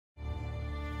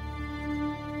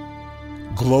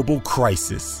Global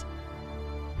crisis.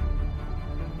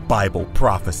 Bible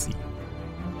prophecy.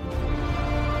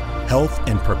 Health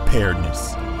and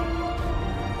preparedness.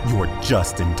 You're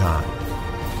just in time.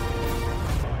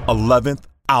 11th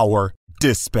hour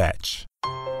dispatch.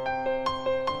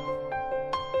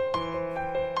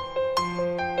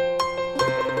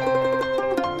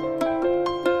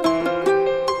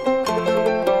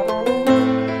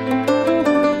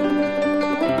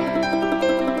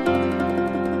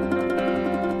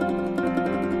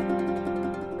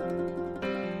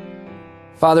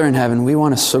 Father in heaven, we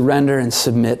want to surrender and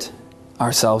submit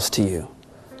ourselves to you.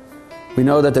 We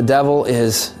know that the devil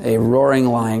is a roaring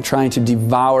lion trying to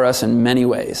devour us in many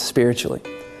ways spiritually.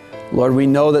 Lord, we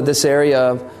know that this area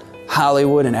of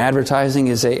Hollywood and advertising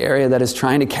is an area that is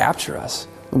trying to capture us.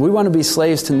 We want to be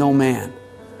slaves to no man.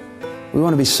 We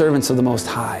want to be servants of the Most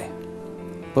High.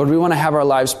 Lord, we want to have our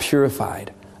lives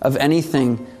purified of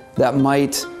anything that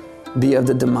might be of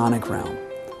the demonic realm.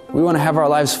 We want to have our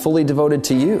lives fully devoted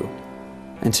to you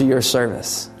and to your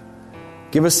service.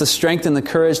 Give us the strength and the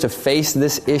courage to face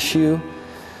this issue,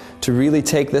 to really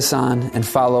take this on and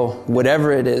follow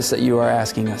whatever it is that you are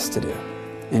asking us to do.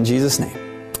 In Jesus' name,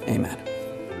 amen.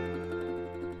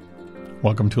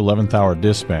 Welcome to 11th Hour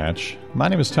Dispatch. My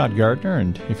name is Todd Gardner,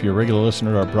 and if you're a regular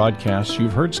listener to our broadcasts,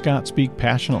 you've heard Scott speak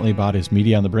passionately about his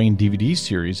Media on the Brain DVD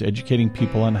series, educating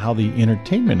people on how the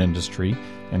entertainment industry,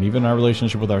 and even our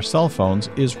relationship with our cell phones,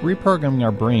 is reprogramming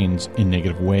our brains in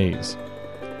negative ways.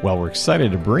 Well, we're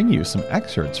excited to bring you some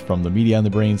excerpts from the Media on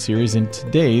the Brain series in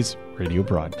today's radio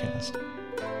broadcast.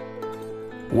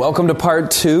 Welcome to part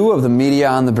 2 of the Media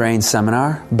on the Brain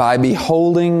seminar. By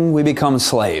beholding, we become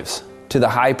slaves to the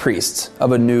high priests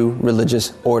of a new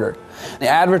religious order. The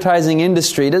advertising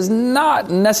industry does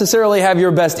not necessarily have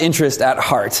your best interest at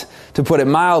heart, to put it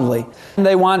mildly.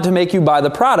 They want to make you buy the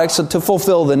products to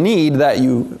fulfill the need that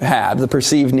you have, the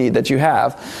perceived need that you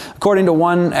have. According to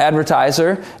one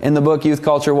advertiser in the book Youth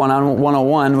Culture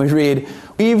 101, we read,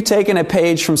 "We've taken a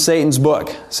page from Satan's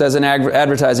book," says an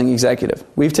advertising executive.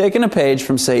 "We've taken a page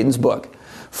from Satan's book.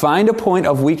 Find a point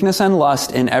of weakness and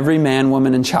lust in every man,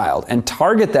 woman, and child, and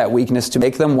target that weakness to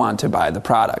make them want to buy the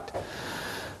product."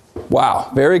 Wow,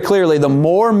 very clearly, the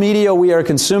more media we are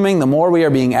consuming, the more we are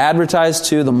being advertised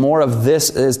to, the more of this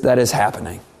that is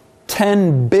happening.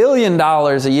 $10 billion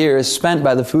a year is spent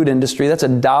by the food industry. That's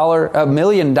 $1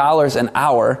 million an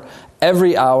hour,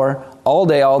 every hour, all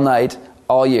day, all night,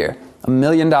 all year. $1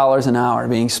 million an hour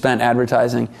being spent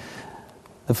advertising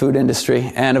the food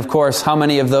industry. And of course, how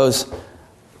many of those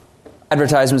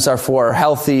advertisements are for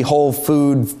healthy, whole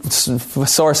food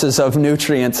sources of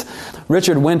nutrients?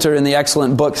 Richard Winter, in the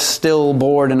excellent book Still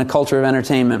Bored in a Culture of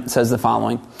Entertainment, says the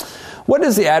following: "What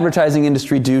does the advertising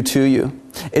industry do to you?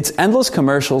 Its endless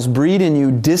commercials breed in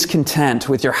you discontent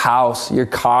with your house, your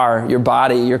car, your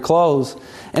body, your clothes.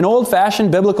 In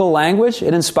old-fashioned biblical language,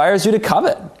 it inspires you to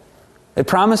covet. It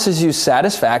promises you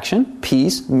satisfaction,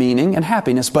 peace, meaning, and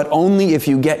happiness, but only if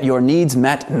you get your needs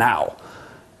met now.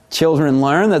 Children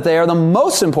learn that they are the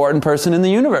most important person in the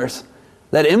universe,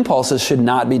 that impulses should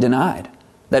not be denied,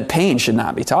 that pain should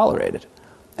not be tolerated,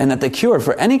 and that the cure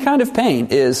for any kind of pain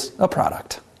is a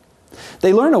product.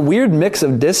 They learn a weird mix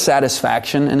of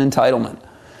dissatisfaction and entitlement.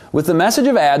 With the message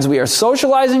of ads, we are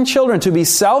socializing children to be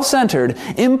self-centered,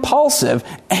 impulsive,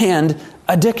 and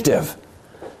addictive."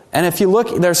 And if you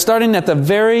look, they're starting at the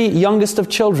very youngest of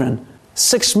children.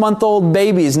 6-month-old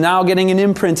babies now getting an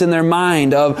imprint in their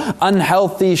mind of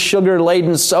unhealthy,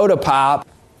 sugar-laden soda pop.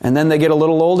 And then they get a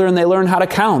little older and they learn how to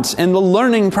count. And the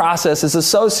learning process is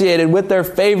associated with their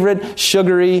favorite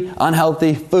sugary,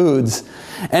 unhealthy foods.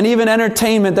 And even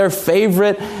entertainment, their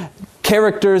favorite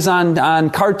characters on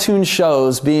cartoon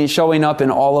shows showing up in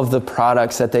all of the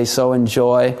products that they so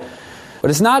enjoy. But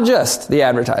it's not just the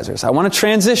advertisers. I want to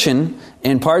transition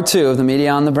in part 2 of the Media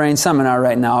on the Brain seminar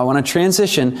right now. I want to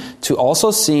transition to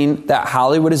also seeing that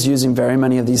Hollywood is using very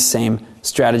many of these same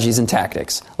strategies and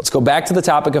tactics. Let's go back to the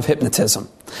topic of hypnotism.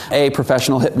 A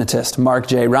professional hypnotist, Mark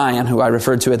J. Ryan, who I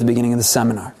referred to at the beginning of the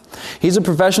seminar. He's a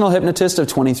professional hypnotist of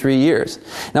 23 years.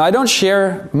 Now, I don't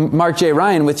share Mark J.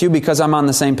 Ryan with you because I'm on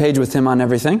the same page with him on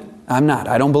everything. I'm not.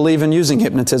 I don't believe in using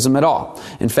hypnotism at all.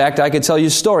 In fact, I could tell you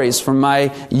stories from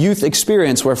my youth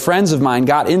experience where friends of mine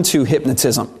got into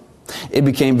hypnotism. It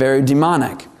became very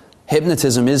demonic.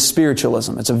 Hypnotism is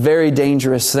spiritualism. It's a very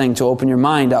dangerous thing to open your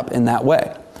mind up in that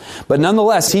way. But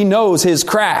nonetheless, he knows his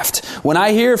craft. When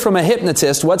I hear from a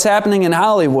hypnotist what's happening in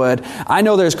Hollywood, I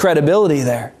know there's credibility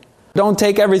there. Don't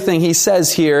take everything he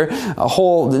says here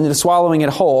whole, swallowing it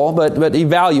whole, but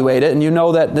evaluate it, and you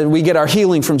know that we get our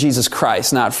healing from Jesus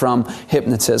Christ, not from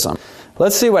hypnotism.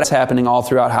 Let's see what's happening all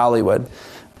throughout Hollywood.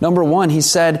 Number one, he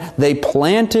said, they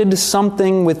planted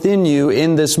something within you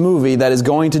in this movie that is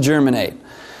going to germinate.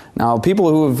 Now, people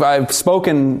who I've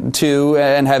spoken to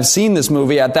and have seen this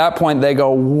movie, at that point they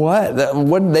go,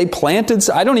 what? They planted?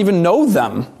 I don't even know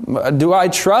them. Do I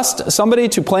trust somebody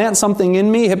to plant something in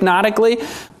me hypnotically?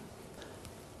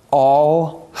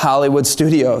 All Hollywood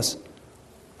studios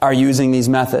are using these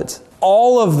methods.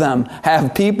 All of them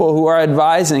have people who are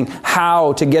advising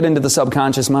how to get into the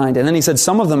subconscious mind. And then he said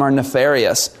some of them are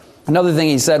nefarious. Another thing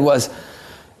he said was,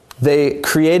 they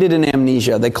created an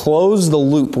amnesia. They closed the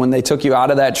loop when they took you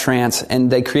out of that trance, and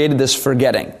they created this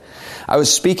forgetting. I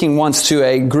was speaking once to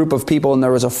a group of people, and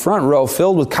there was a front row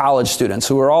filled with college students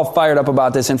who were all fired up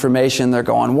about this information. They're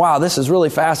going, wow, this is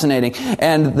really fascinating.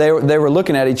 And they were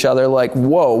looking at each other like,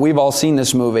 whoa, we've all seen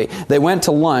this movie. They went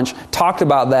to lunch, talked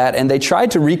about that, and they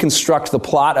tried to reconstruct the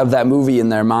plot of that movie in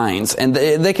their minds. And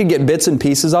they could get bits and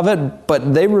pieces of it,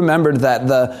 but they remembered that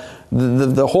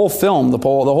the whole film, the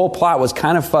whole plot was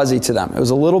kind of fuzzy to them. It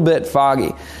was a little bit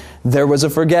foggy. There was a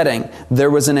forgetting.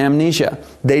 There was an amnesia.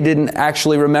 They didn't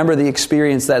actually remember the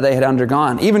experience that they had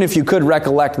undergone. Even if you could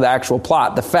recollect the actual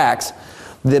plot, the facts,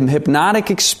 the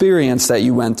hypnotic experience that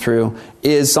you went through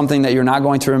is something that you're not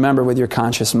going to remember with your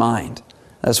conscious mind.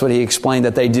 That's what he explained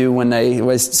that they do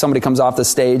when somebody comes off the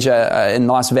stage in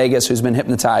Las Vegas who's been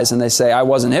hypnotized, and they say, I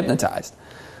wasn't hypnotized.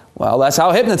 Well, that's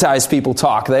how hypnotized people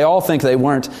talk. They all think they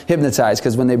weren't hypnotized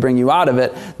because when they bring you out of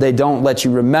it, they don't let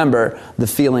you remember the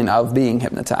feeling of being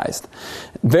hypnotized.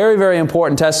 Very, very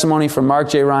important testimony from Mark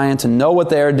J. Ryan to know what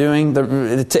they are doing.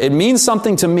 It means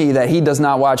something to me that he does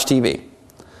not watch TV.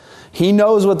 He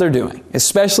knows what they're doing,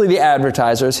 especially the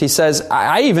advertisers. He says,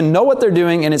 I even know what they're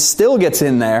doing, and it still gets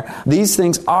in there. These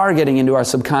things are getting into our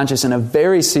subconscious in a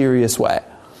very serious way.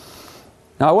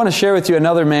 Now, I want to share with you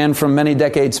another man from many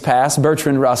decades past,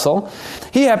 Bertrand Russell.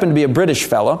 He happened to be a British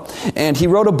fellow, and he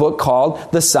wrote a book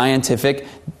called The Scientific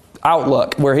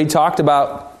Outlook, where he talked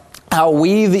about how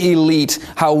we, the elite,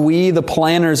 how we, the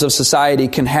planners of society,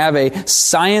 can have a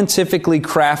scientifically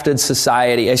crafted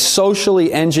society, a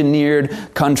socially engineered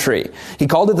country. He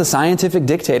called it the scientific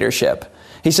dictatorship.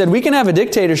 He said, we can have a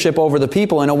dictatorship over the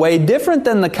people in a way different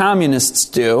than the communists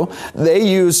do. They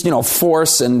use,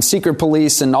 force and secret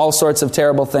police and all sorts of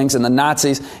terrible things, and the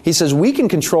Nazis. He says, we can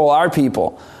control our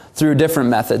people through different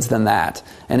methods than that.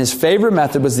 And his favorite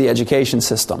method was the education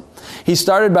system. He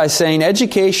started by saying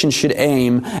education should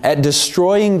aim at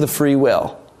destroying the free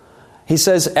will. He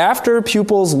says after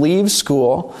pupils leave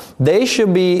school, they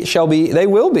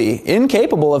will be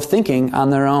incapable of thinking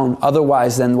on their own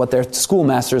otherwise than what their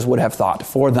schoolmasters would have thought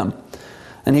for them.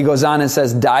 And he goes on and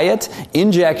says, diet,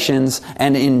 injections,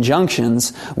 and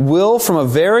injunctions will from a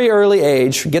very early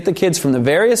age, get the kids from the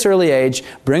various early age,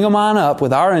 bring them on up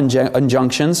with our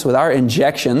injunctions, with our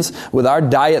injections, with our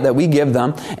diet that we give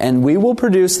them, and we will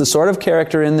produce the sort of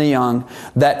character in the young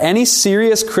that any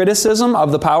serious criticism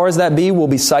of the powers that be will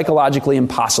be psychologically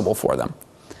impossible for them.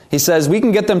 He says, we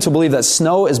can get them to believe that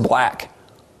snow is black.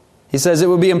 He says it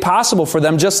would be impossible for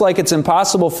them, just like it's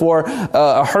impossible for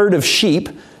a herd of sheep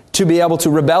to be able to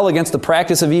rebel against the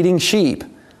practice of eating sheep.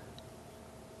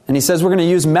 And he says we're going to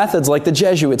use methods like the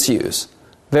Jesuits use.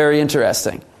 Very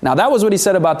interesting. Now that was what he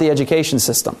said about the education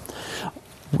system.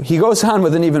 He goes on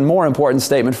with an even more important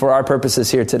statement for our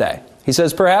purposes here today. He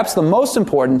says perhaps the most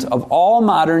important of all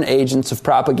modern agents of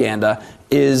propaganda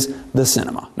is the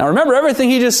cinema. Now remember everything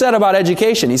he just said about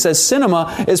education. He says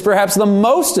cinema is perhaps the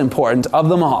most important of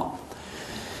them all.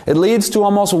 It leads to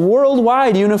almost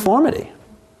worldwide uniformity.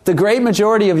 The great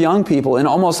majority of young people in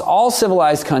almost all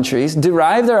civilized countries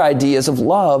derive their ideas of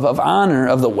love, of honor,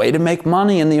 of the way to make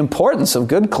money, and the importance of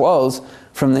good clothes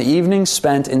from the evenings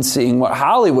spent in seeing what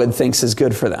Hollywood thinks is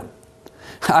good for them.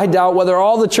 I doubt whether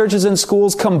all the churches and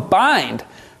schools combined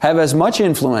have as much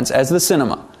influence as the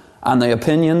cinema on the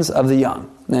opinions of the young.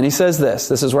 And he says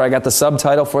this is where I got the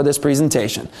subtitle for this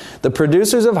presentation. The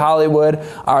producers of Hollywood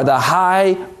are the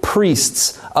high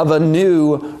priests of a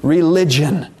new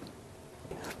religion.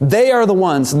 They are the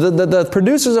ones, the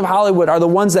producers of Hollywood are the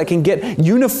ones that can get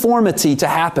uniformity to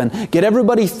happen, get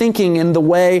everybody thinking in the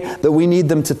way that we need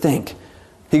them to think.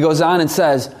 He goes on and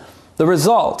says, the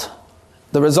result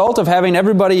of having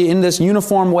everybody in this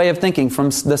uniform way of thinking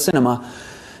from the cinema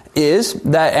is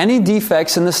that any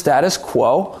defects in the status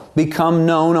quo become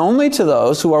known only to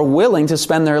those who are willing to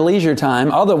spend their leisure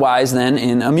time otherwise than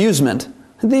in amusement.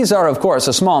 These are, of course,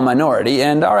 a small minority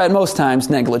and are at most times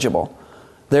negligible.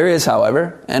 There is,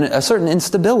 however, a certain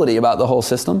instability about the whole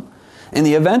system. In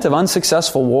the event of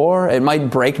unsuccessful war, it might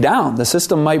break down. The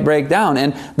system might break down.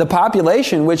 And the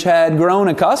population, which had grown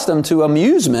accustomed to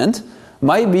amusement,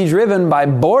 might be driven by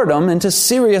boredom into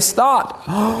serious thought.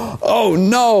 Oh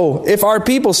no, if our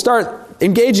people start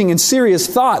engaging in serious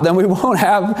thought, then we won't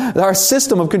have, our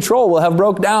system of control will have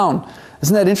broke down.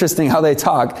 Isn't that interesting how they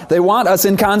talk? They want us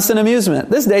in constant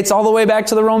amusement. This dates all the way back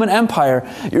to the Roman Empire.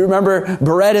 You remember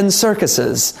bread and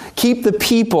circuses. Keep the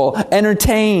people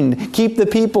entertained. Keep the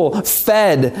people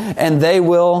fed, and they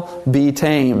will be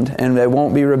tamed, and they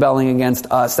won't be rebelling against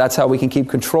us. That's how we can keep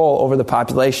control over the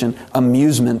population.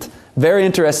 Amusement. Very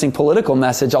interesting political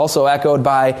message, also echoed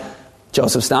by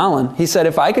Joseph Stalin. He said,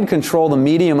 if I could control the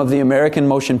medium of the American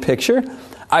motion picture,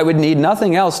 I would need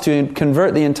nothing else to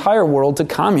convert the entire world to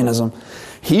communism.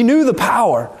 He knew the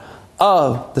power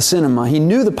of the cinema. He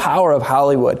knew the power of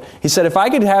Hollywood. He said, if I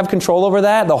could have control over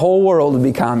that, the whole world would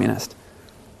be communist.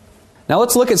 Now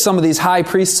let's look at some of these high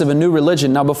priests of a new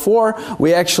religion. Now before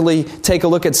we actually take a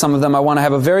look at some of them, I want to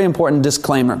have a very important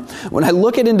disclaimer. When I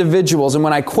look at individuals and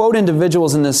when I quote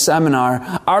individuals in this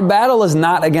seminar, our battle is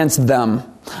not against them.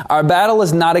 Our battle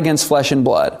is not against flesh and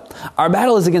blood. Our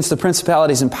battle is against the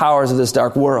principalities and powers of this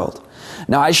dark world.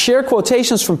 Now, I share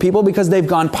quotations from people because they've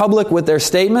gone public with their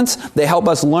statements. They help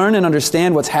us learn and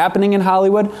understand what's happening in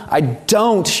Hollywood. I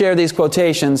don't share these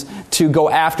quotations to go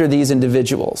after these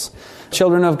individuals.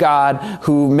 Children of God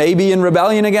who may be in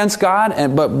rebellion against God,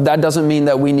 but that doesn't mean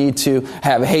that we need to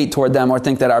have hate toward them or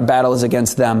think that our battle is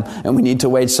against them and we need to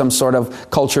wage some sort of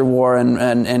culture war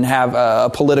and have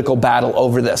a political battle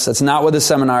over this. That's not what this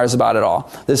seminar is about at all.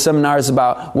 This seminar is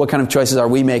about what kind of choices are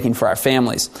we making for our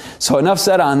families. So enough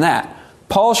said on that.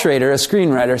 Paul Schrader, a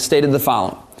screenwriter, stated the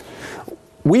following: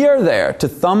 we are there to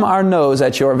thumb our nose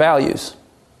at your values.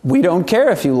 We don't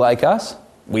care if you like us.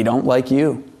 We don't like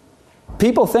you.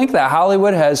 People think that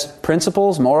Hollywood has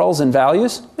principles, morals, and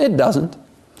values. It doesn't.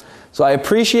 So I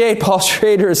appreciate Paul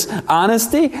Schrader's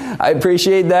honesty. I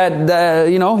appreciate that,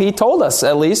 he told us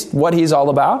at least what he's all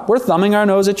about. We're thumbing our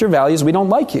nose at your values. We don't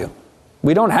like you.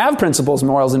 We don't have principles,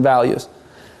 morals, and values.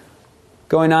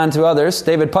 Going on to others,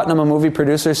 David Putnam, a movie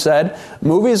producer, said,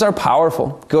 movies are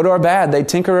powerful, good or bad. They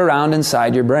tinker around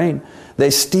inside your brain. They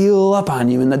steal up on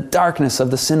you in the darkness of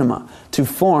the cinema to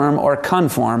form or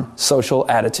conform social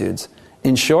attitudes.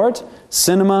 In short,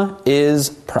 cinema is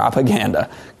propaganda.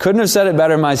 Couldn't have said it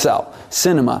better myself.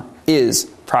 Cinema is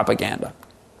propaganda.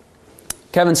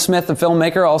 Kevin Smith, the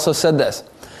filmmaker, also said this: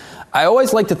 I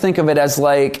always like to think of it as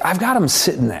like, I've got them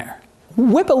sitting there.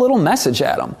 Whip a little message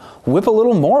at them. Whip a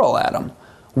little moral at them.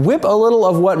 Whip a little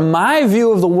of what my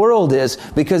view of the world is,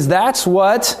 because that's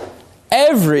what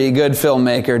every good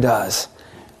filmmaker does.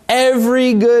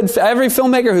 Every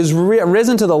filmmaker who's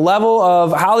risen to the level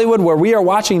of Hollywood where we are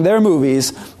watching their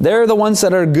movies, they're the ones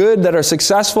that are good, that are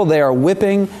successful. They are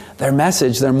whipping their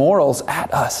message, their morals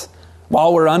at us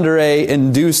while we're under a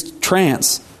induced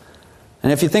trance.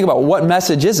 And if you think about what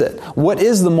message is it? What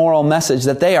is the moral message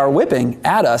that they are whipping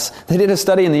at us? They did a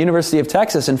study in the University of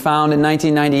Texas and found in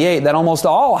 1998 that almost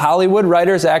all Hollywood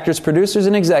writers, actors, producers,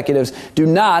 and executives do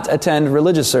not attend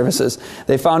religious services.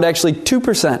 They found actually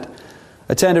 2%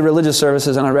 attended religious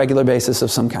services on a regular basis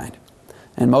of some kind.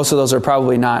 And most of those are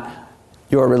probably not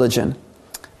your religion.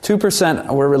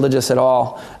 2% were religious at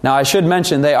all. Now, I should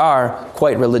mention they are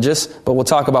quite religious, but we'll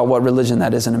talk about what religion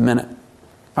that is in a minute.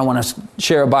 I want to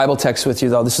share a Bible text with you,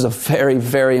 though. This is a very,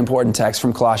 very important text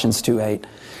from Colossians 2:8.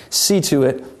 See to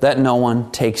it that no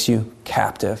one takes you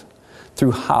captive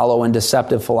through hollow and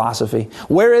deceptive philosophy.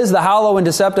 Where is the hollow and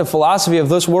deceptive philosophy of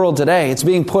this world today? It's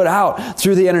being put out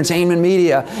through the entertainment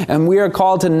media, and we are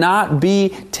called to not be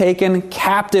taken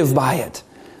captive by it,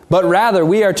 but rather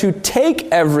we are to take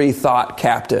every thought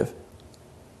captive.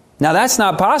 Now that's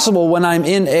not possible when I'm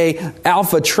in a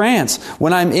alpha trance,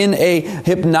 when I'm in a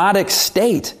hypnotic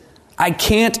state. I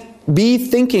can't be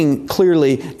thinking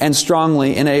clearly and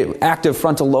strongly in an active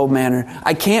frontal lobe manner.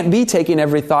 I can't be taking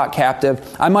every thought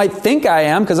captive. I might think I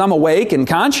am because I'm awake and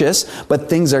conscious, but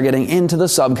things are getting into the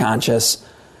subconscious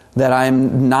that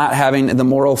I'm not having the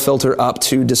moral filter up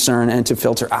to discern and to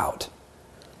filter out.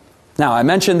 Now, I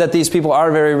mentioned that these people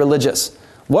are very religious.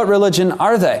 What religion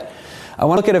are they? I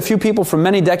want to look at a few people from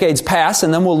many decades past,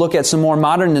 and then we'll look at some more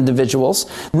modern individuals.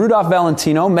 Rudolph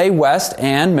Valentino, Mae West,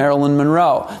 and Marilyn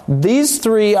Monroe. These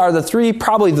three are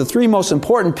probably the three most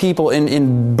important people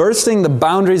in bursting the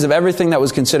boundaries of everything that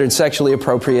was considered sexually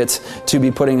appropriate to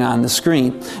be putting on the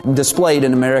screen, displayed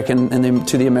in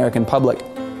to the American public.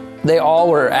 They all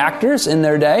were actors in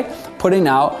their day, putting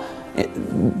out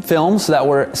films that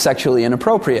were sexually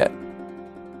inappropriate.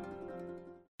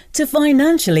 To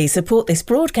financially support this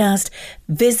broadcast,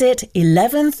 visit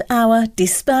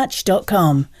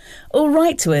 11thhourdispatch.com or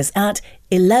write to us at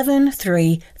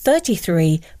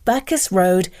 11333 Bacchus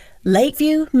Road,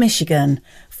 Lakeview, Michigan,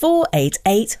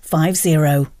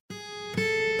 48850.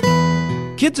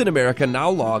 Kids in America now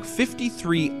log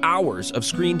 53 hours of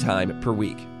screen time per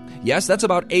week. Yes, that's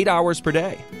about 8 hours per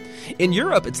day. In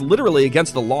Europe, it's literally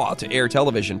against the law to air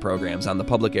television programs on the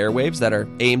public airwaves that are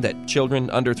aimed at children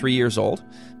under 3 years old.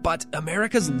 But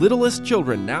America's littlest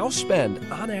children now spend,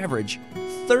 on average,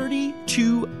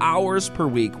 32 hours per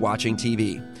week watching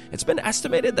TV. It's been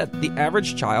estimated that the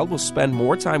average child will spend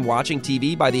more time watching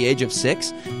TV by the age of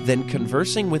 6 than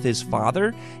conversing with his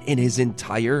father in his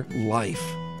entire life.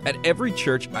 At every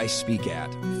church I speak at,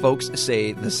 folks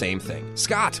say the same thing.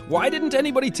 Scott, why didn't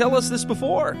anybody tell us this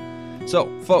before? So,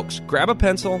 folks, grab a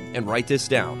pencil and write this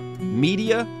down.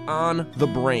 Media on the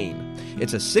Brain.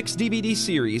 It's a 6-DVD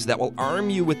series that will arm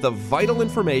you with the vital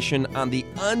information on the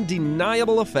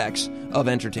undeniable effects of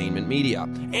entertainment media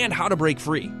and how to break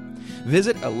free.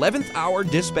 Visit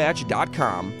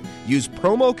 11thhourdispatch.com. Use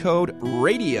promo code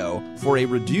RADIO for a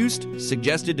reduced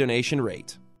suggested donation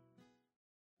rate.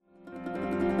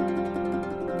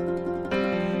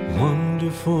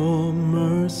 Wonderful,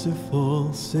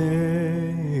 merciful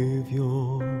Savior,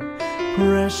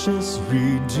 precious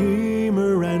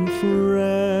Redeemer and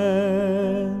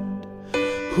friend,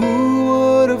 who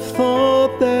would have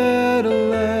thought that a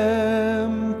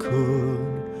lamb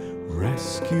could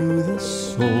rescue the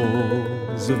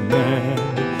souls of man?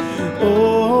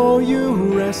 Oh,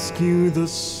 you rescue the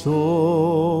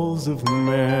souls of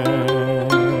man.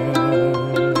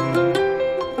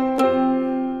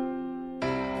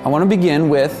 I want to begin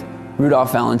with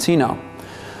Rudolph Valentino.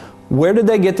 Where did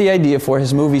they get the idea for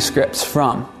his movie scripts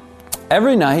from?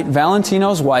 Every night,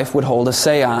 Valentino's wife would hold a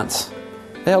seance.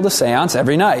 They held a seance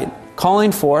every night,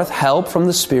 calling forth help from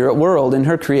the spirit world in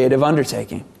her creative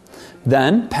undertaking.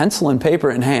 Then, pencil and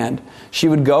paper in hand, she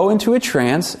would go into a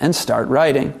trance and start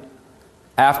writing.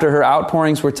 After her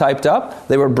outpourings were typed up,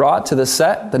 they were brought to the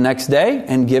set the next day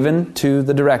and given to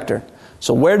the director.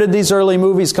 So where did these early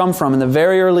movies come from? In the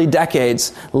very early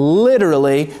decades,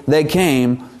 literally, they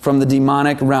came from the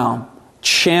demonic realm,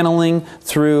 channeling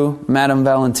through Madame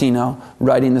Valentino,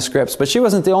 writing the scripts. But she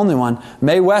wasn't the only one.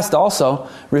 Mae West also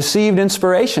received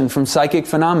inspiration from psychic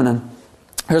phenomenon.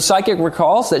 Her psychic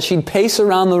recalls that she'd pace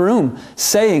around the room,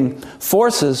 saying,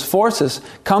 "Forces, forces,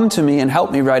 come to me and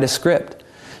help me write a script."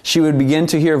 She would begin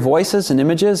to hear voices and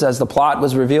images as the plot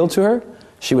was revealed to her.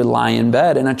 She would lie in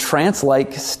bed in a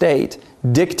trance-like state,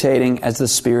 dictating as the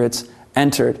spirits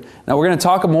entered. Now, we're going to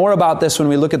talk more about this when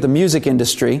we look at the music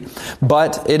industry,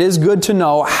 but it is good to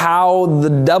know how the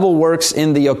devil works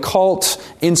in the occult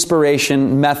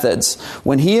inspiration methods.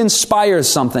 When he inspires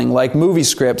something like movie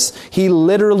scripts, he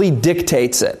literally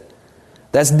dictates it.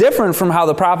 That's different from how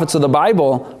the prophets of the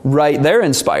Bible write their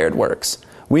inspired works.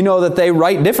 We know that they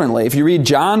write differently. If you read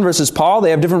John versus Paul, they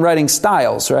have different writing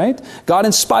styles, right? God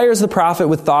inspires the prophet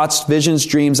with thoughts, visions,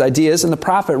 dreams, ideas, and the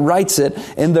prophet writes it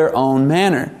in their own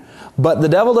manner. But the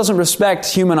devil doesn't respect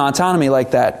human autonomy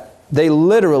like that. They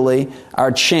literally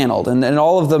are channeled. And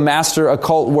all of the master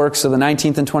occult works of the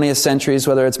 19th and 20th centuries,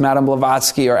 whether it's Madame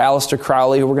Blavatsky or Aleister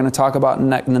Crowley, who we're going to talk about in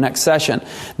the next session,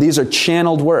 these are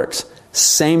channeled works.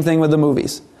 Same thing with the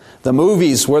movies. The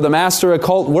movies were the master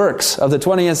occult works of the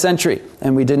 20th century,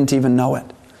 and we didn't even know it.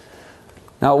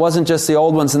 Now, it wasn't just the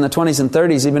old ones in the 20s and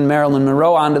 30s, even Marilyn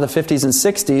Monroe on to the 50s and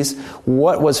 60s.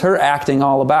 What was her acting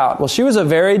all about? Well, she was a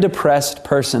very depressed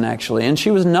person, actually, and she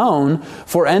was known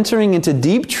for entering into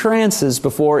deep trances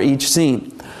before each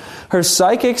scene. Her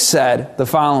psychic said the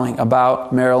following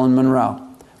about Marilyn Monroe.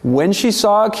 When she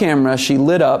saw a camera, she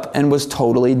lit up and was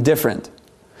totally different.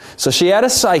 So she had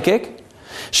a psychic.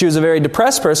 She was a very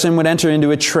depressed person, would enter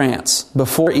into a trance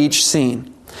before each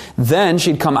scene. Then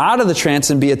she'd come out of the trance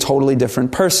and be a totally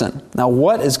different person. Now,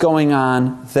 what is going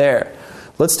on there?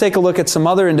 Let's take a look at some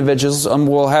other individuals, and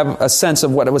we'll have a sense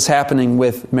of what was happening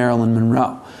with Marilyn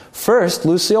Monroe. First,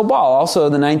 Lucille Ball, also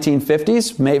in the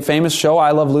 1950s, famous show,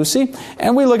 I Love Lucy.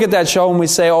 And we look at that show and we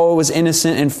say, oh, it was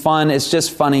innocent and fun. It's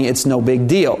just funny. It's no big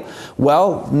deal.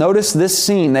 Well, notice this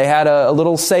scene. They had a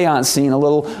little seance scene, a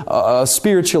little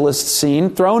spiritualist scene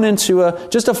thrown into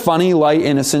just a funny, light,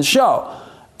 innocent show.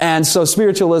 And so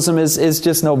spiritualism is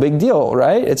just no big deal,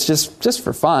 right? It's just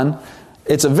for fun.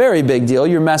 It's a very big deal.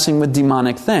 You're messing with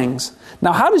demonic things.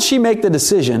 Now, how did she make the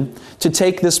decision to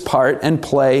take this part and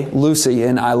play Lucy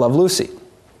in I Love Lucy?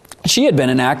 She had been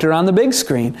an actor on the big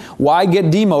screen. Why get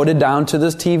demoted down to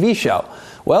this TV show?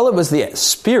 Well, it was the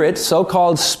spirit,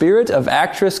 so-called spirit of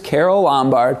actress Carole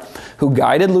Lombard, who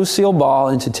guided Lucille Ball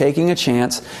into taking a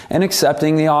chance and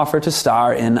accepting the offer to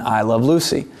star in I Love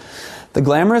Lucy. The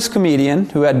glamorous comedian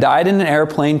who had died in an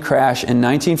airplane crash in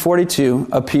 1942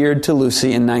 appeared to Lucy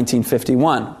in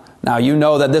 1951. Now, you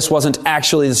know that this wasn't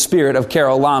actually the spirit of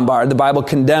Carol Lombard. The Bible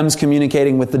condemns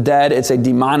communicating with the dead. It's a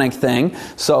demonic thing.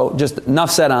 So just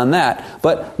enough said on that.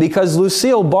 But because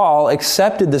Lucille Ball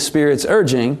accepted the Spirit's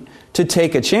urging to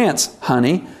take a chance,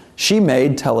 honey, she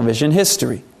made television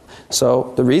history.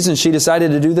 So the reason she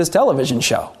decided to do this television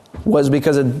show was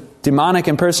because a demonic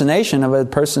impersonation of a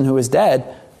person who is dead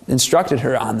instructed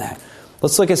her on that.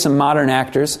 Let's look at some modern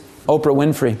actors. Oprah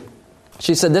Winfrey.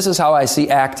 She said, "This is how I see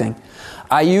acting.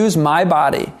 I use my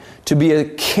body to be a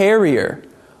carrier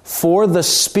for the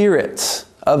spirits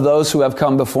of those who have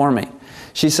come before me."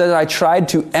 She said, "I tried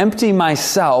to empty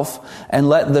myself and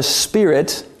let the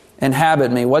Spirit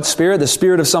inhabit me." What spirit? The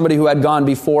spirit of somebody who had gone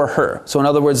before her. So in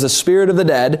other words, the spirit of the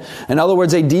dead. In other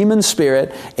words, a demon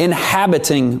spirit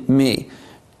inhabiting me.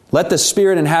 Let the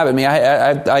Spirit inhabit me.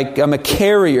 I'm a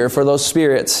carrier for those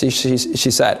spirits, she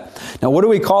said. Now, what do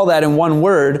we call that in one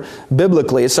word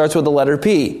biblically? It starts with the letter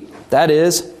P. That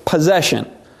is possession.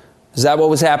 Is that what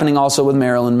was happening also with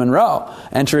Marilyn Monroe?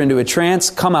 Enter into a trance,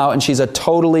 come out, and she's a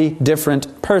totally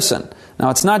different person. Now,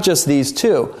 it's not just these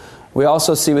two. We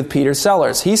also see with Peter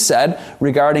Sellers. He said,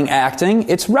 regarding acting,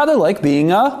 it's rather like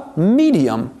being a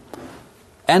medium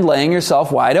and laying yourself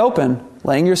wide open.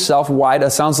 Laying yourself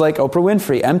wide, sounds like Oprah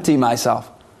Winfrey, empty myself.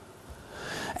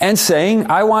 And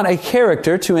saying, I want a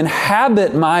character to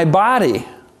inhabit my body,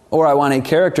 or I want a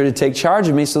character to take charge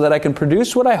of me so that I can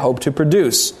produce what I hope to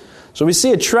produce. So we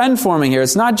see a trend forming here.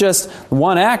 It's not just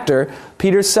one actor.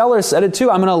 Peter Sellers said it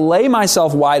too. I'm going to lay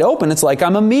myself wide open. It's like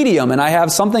I'm a medium and I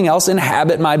have something else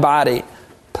inhabit my body.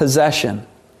 Possession.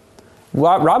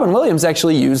 Robin Williams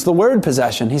actually used the word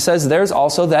possession. He says there's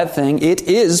also that thing. It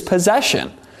is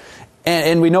possession.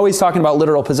 And we know he's talking about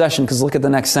literal possession because look at the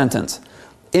next sentence.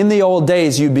 In the old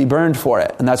days, you'd be burned for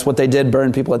it. And that's what they did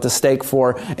burn people at the stake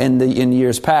for in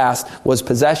years past, was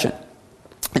possession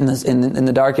in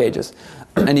the Dark Ages.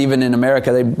 And even in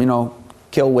America, they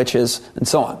kill witches and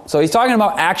so on. So he's talking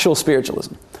about actual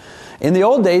spiritualism. In the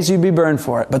old days, you'd be burned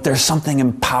for it, but there's something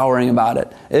empowering about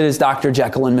it. It is Dr.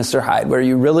 Jekyll and Mr. Hyde, where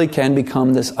you really can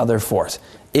become this other force.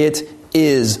 It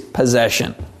is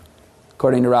possession,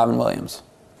 according to Robin Williams.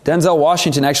 Denzel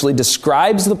Washington actually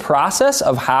describes the process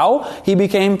of how he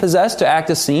became possessed to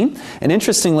act a scene. And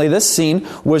interestingly, this scene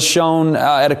was shown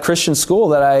at a Christian school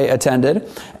that I attended.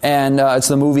 And it's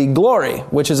the movie Glory,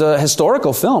 which is a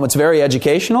historical film. It's very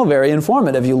educational, very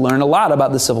informative. You learn a lot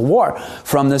about the Civil War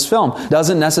from this film.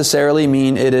 Doesn't necessarily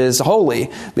mean it is holy,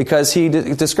 because he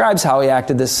describes how he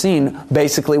acted this scene.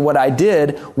 Basically, what I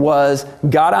did was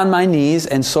got on my knees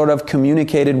and sort of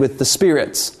communicated with the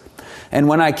spirits. And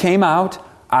when I came out,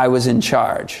 I was in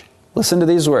charge. Listen to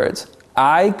these words.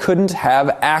 I couldn't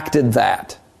have acted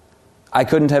that. I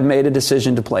couldn't have made a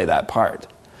decision to play that part.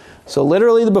 So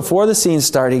literally before the scene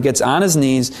starts, he gets on his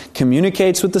knees,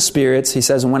 communicates with the spirits. He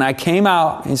says, when I came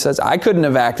out, he says, I couldn't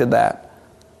have acted that.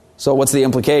 So what's the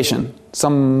implication?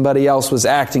 Somebody else was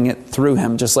acting it through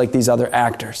him, just like these other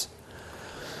actors.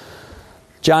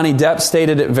 Johnny Depp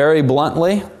stated it very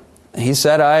bluntly. He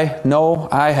said, I know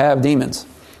I have demons.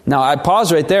 Now, I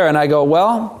pause right there and I go,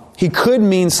 well, he could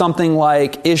mean something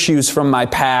like issues from my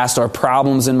past or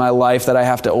problems in my life that I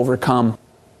have to overcome.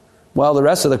 Well, the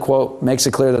rest of the quote makes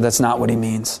it clear that that's not what he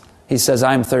means. He says,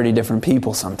 I'm 30 different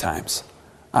people sometimes.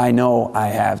 I know I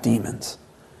have demons.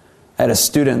 I had a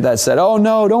student that said, oh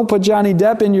no, don't put Johnny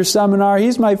Depp in your seminar.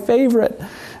 He's my favorite.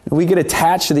 We get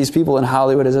attached to these people in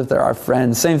Hollywood as if they're our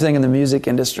friends. Same thing in the music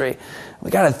industry. We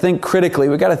got to think critically.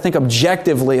 We got to think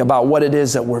objectively about what it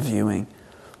is that we're viewing.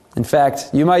 In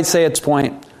fact, you might say at this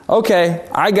point, okay,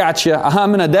 I got you. I'm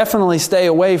going to definitely stay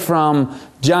away from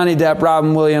Johnny Depp,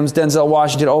 Robin Williams, Denzel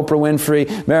Washington, Oprah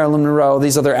Winfrey, Marilyn Monroe,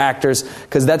 these other actors,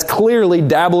 because that's clearly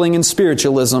dabbling in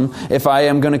spiritualism if I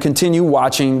am going to continue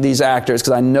watching these actors,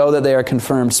 because I know that they are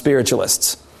confirmed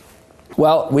spiritualists.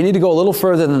 Well, we need to go a little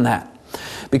further than that.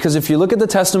 Because if you look at the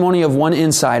testimony of one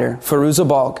insider, Fairuza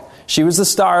Balk, she was the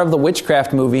star of the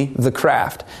witchcraft movie, The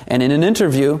Craft. And in an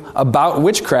interview about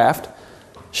witchcraft,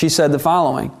 she said the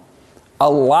following. A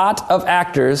lot of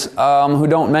actors who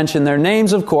don't mention their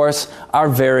names, of course, are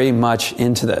very much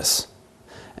into this.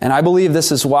 And I believe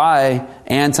this is why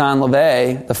Anton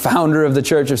LaVey, the founder of the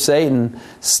Church of Satan,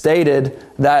 stated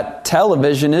that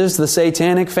television is the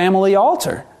satanic family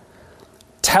altar.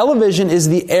 Television is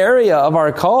the area of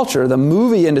our culture, the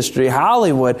movie industry,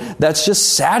 Hollywood, that's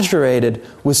just saturated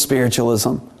with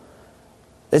spiritualism.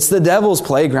 It's the devil's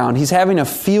playground. He's having a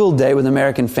field day with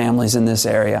American families in this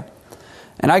area.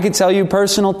 And I can tell you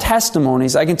personal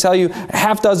testimonies. I can tell you a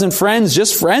half dozen friends,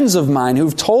 just friends of mine,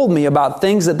 who've told me about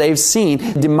things that they've seen,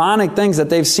 demonic things that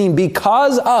they've seen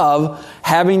because of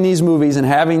having these movies and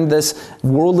having this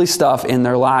worldly stuff in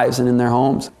their lives and in their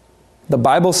homes. The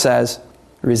Bible says,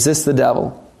 resist the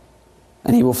devil,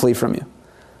 and he will flee from you.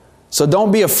 So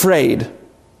don't be afraid.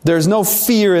 There's no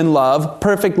fear in love.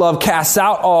 Perfect love casts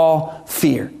out all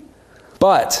fear.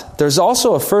 But there's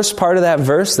also a first part of that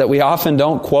verse that we often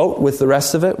don't quote with the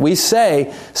rest of it. We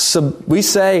say,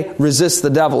 resist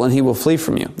the devil and he will flee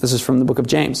from you. This is from the book of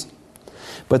James.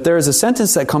 But there is a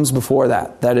sentence that comes before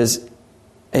that is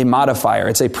a modifier.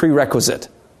 It's a prerequisite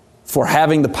for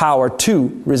having the power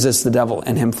to resist the devil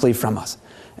and him flee from us.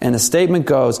 And the statement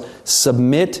goes,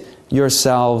 submit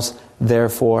yourselves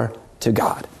therefore to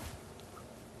God.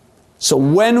 So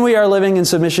when we are living in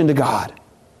submission to God,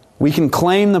 we can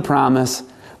claim the promise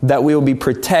that we will be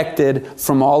protected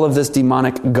from all of this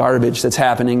demonic garbage that's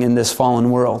happening in this fallen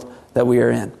world that we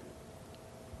are in.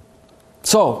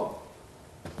 So,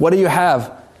 what do you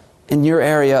have in your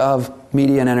area of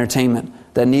media and entertainment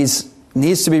that needs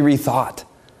to be rethought?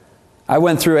 I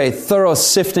went through a thorough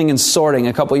sifting and sorting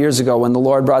a couple years ago when the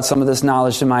Lord brought some of this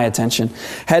knowledge to my attention.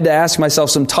 Had to ask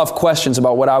myself some tough questions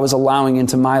about what I was allowing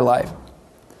into my life.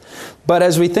 But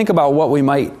as we think about what we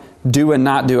might do and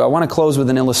not do, I want to close with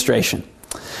an illustration.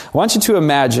 I want you to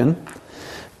imagine,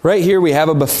 right here we have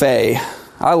a buffet.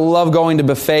 I love going to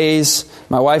buffets.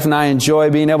 My wife and I enjoy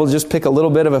being able to just pick a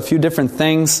little bit of a few different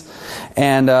things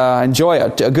and enjoy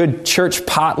a good church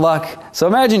potluck. So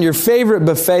imagine your favorite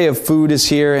buffet of food is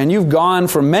here, and you've gone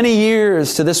for many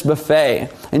years to this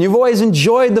buffet, and you've always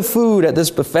enjoyed the food at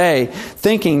this buffet,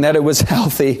 thinking that it was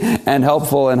healthy and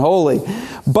helpful and holy.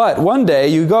 But one day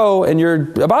you go and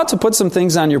you're about to put some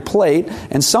things on your plate,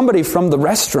 and somebody from the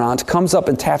restaurant comes up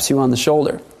and taps you on the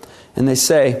shoulder. And they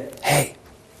say, hey,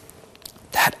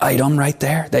 that item right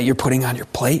there that you're putting on your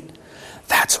plate,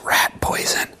 that's rat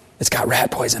poison. It's got rat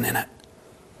poison in it.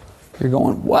 You're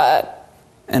going, what?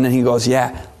 And then he goes,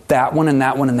 yeah, that one and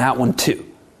that one and that one too.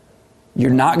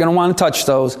 You're not going to want to touch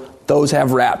those. Those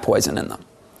have rat poison in them.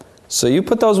 So you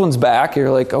put those ones back.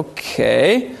 You're like,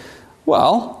 okay,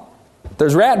 well,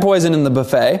 there's rat poison in the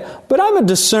buffet, but I'm a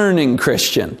discerning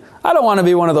Christian. I don't want to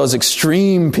be one of those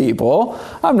extreme people.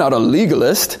 I'm not a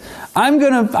legalist. I'm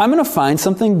gonna find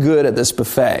something good at this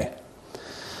buffet.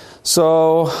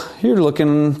 So you're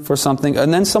looking for something,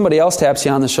 and then somebody else taps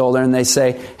you on the shoulder and they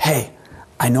say, hey,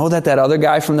 I know that other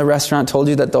guy from the restaurant told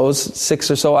you that those 6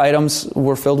 or so items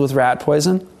were filled with rat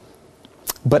poison.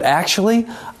 But actually,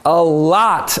 a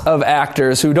lot of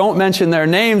actors who don't mention their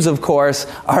names, of course,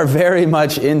 are very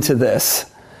much into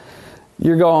this.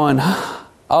 You're going,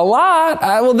 a lot?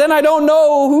 Well, then I don't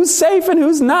know who's safe and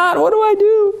who's not. What do I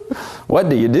do? What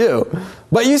do you do?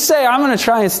 But you say, I'm going to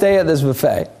try and stay at this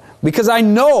buffet. Because I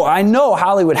know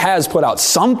Hollywood has put out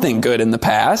something good in the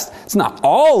past. It's not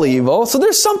all evil. So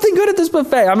there's something good at this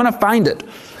buffet. I'm going to find it.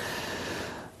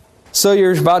 So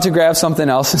you're about to grab something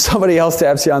else, and somebody else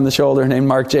taps you on the shoulder named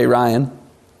Mark J. Ryan.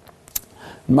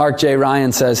 Mark J.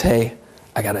 Ryan says, hey,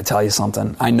 I got to tell you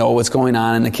something. I know what's going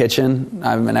on in the kitchen.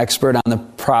 I'm an expert on the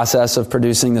process of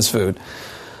producing this food.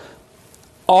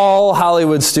 All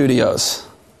Hollywood studios,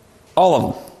 all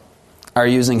of them, are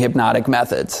using hypnotic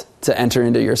methods to enter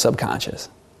into your subconscious.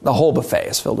 The whole buffet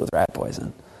is filled with rat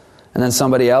poison. And then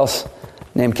somebody else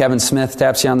named Kevin Smith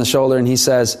taps you on the shoulder and he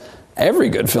says, every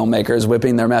good filmmaker is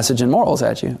whipping their message and morals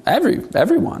at you.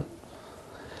 Everyone.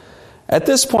 At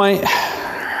this point,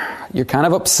 you're kind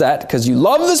of upset because you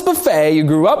love this buffet, you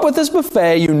grew up with this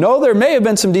buffet, you know there may have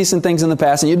been some decent things in the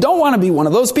past, and you don't want to be one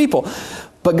of those people.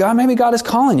 But maybe God is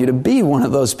calling you to be one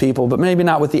of those people, but maybe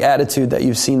not with the attitude that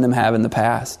you've seen them have in the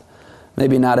past.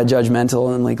 Maybe not a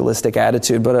judgmental and legalistic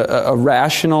attitude, but a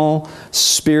rational,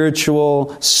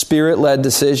 spiritual, spirit-led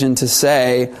decision to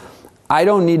say, I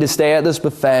don't need to stay at this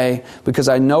buffet because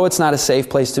I know it's not a safe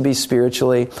place to be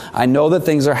spiritually. I know that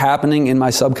things are happening in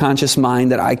my subconscious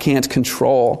mind that I can't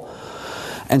control.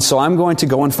 And so I'm going to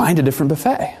go and find a different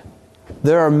buffet.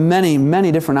 There are many,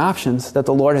 many different options that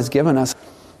the Lord has given us.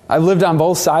 I've lived on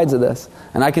both sides of this.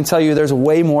 And I can tell you there's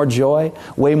way more joy,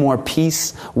 way more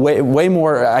peace, way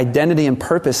more identity and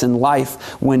purpose in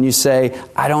life when you say,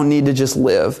 I don't need to just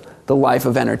live the life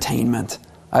of entertainment.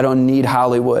 I don't need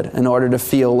Hollywood in order to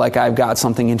feel like I've got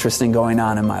something interesting going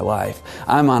on in my life.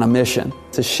 I'm on a mission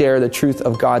to share the truth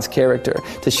of God's character,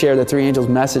 to share the three angels'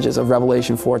 messages of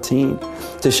Revelation 14,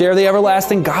 to share the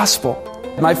everlasting gospel.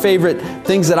 My favorite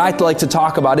things that I like to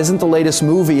talk about isn't the latest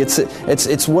movie.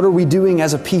 It's what are we doing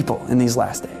as a people in these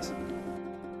last days.